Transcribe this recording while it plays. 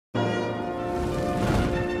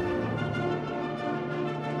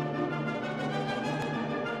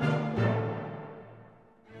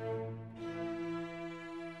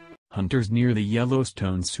hunters near the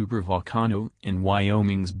Yellowstone Supervolcano in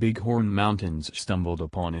Wyoming's Bighorn Mountains stumbled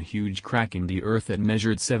upon a huge crack in the earth that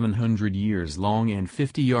measured 700 years long and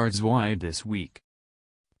 50 yards wide this week.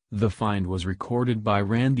 The find was recorded by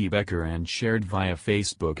Randy Becker and shared via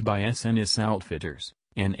Facebook by SNS Outfitters,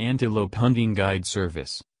 an antelope hunting guide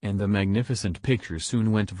service, and the magnificent picture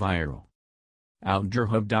soon went viral.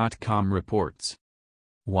 OutdoorHub.com reports.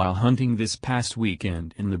 While hunting this past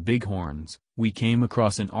weekend in the Bighorns, we came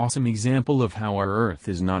across an awesome example of how our Earth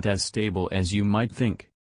is not as stable as you might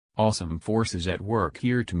think. Awesome forces at work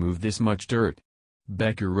here to move this much dirt.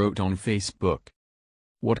 Becker wrote on Facebook.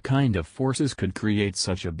 What kind of forces could create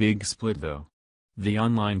such a big split though? The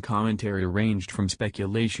online commentary ranged from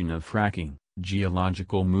speculation of fracking,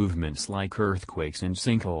 geological movements like earthquakes and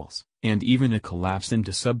sinkholes, and even a collapse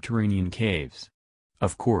into subterranean caves.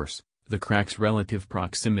 Of course, the crack's relative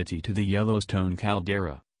proximity to the Yellowstone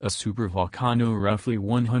caldera, a supervolcano roughly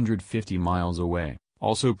 150 miles away,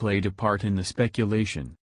 also played a part in the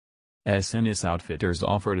speculation. SNS Outfitters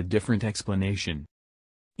offered a different explanation.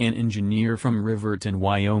 An engineer from Riverton,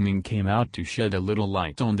 Wyoming came out to shed a little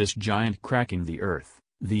light on this giant crack in the earth,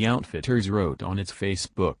 the Outfitters wrote on its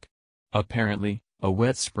Facebook. Apparently, a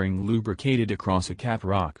wet spring lubricated across a cap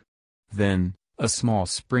rock. Then, a small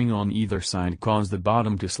spring on either side caused the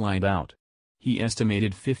bottom to slide out. He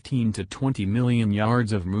estimated 15 to 20 million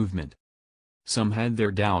yards of movement. Some had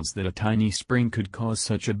their doubts that a tiny spring could cause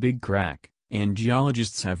such a big crack, and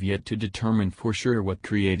geologists have yet to determine for sure what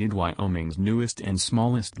created Wyoming's newest and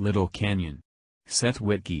smallest little canyon. Seth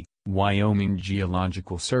Whitkey, Wyoming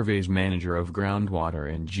Geological Survey's manager of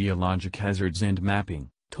groundwater and geologic hazards and mapping,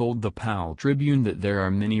 told the Powell Tribune that there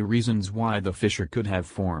are many reasons why the fissure could have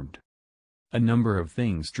formed. A number of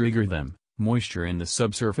things trigger them: moisture in the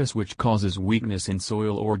subsurface which causes weakness in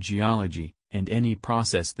soil or geology, and any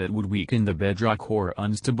process that would weaken the bedrock or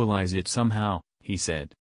unstabilize it somehow, he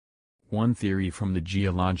said. One theory from the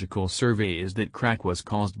Geological Survey is that crack was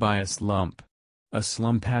caused by a slump. A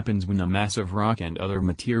slump happens when a mass of rock and other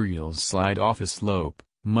materials slide off a slope,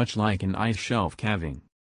 much like an ice shelf calving.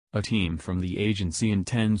 A team from the agency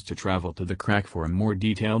intends to travel to the crack for a more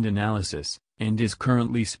detailed analysis, and is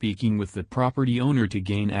currently speaking with the property owner to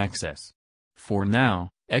gain access. For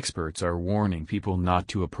now, experts are warning people not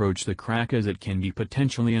to approach the crack as it can be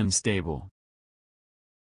potentially unstable.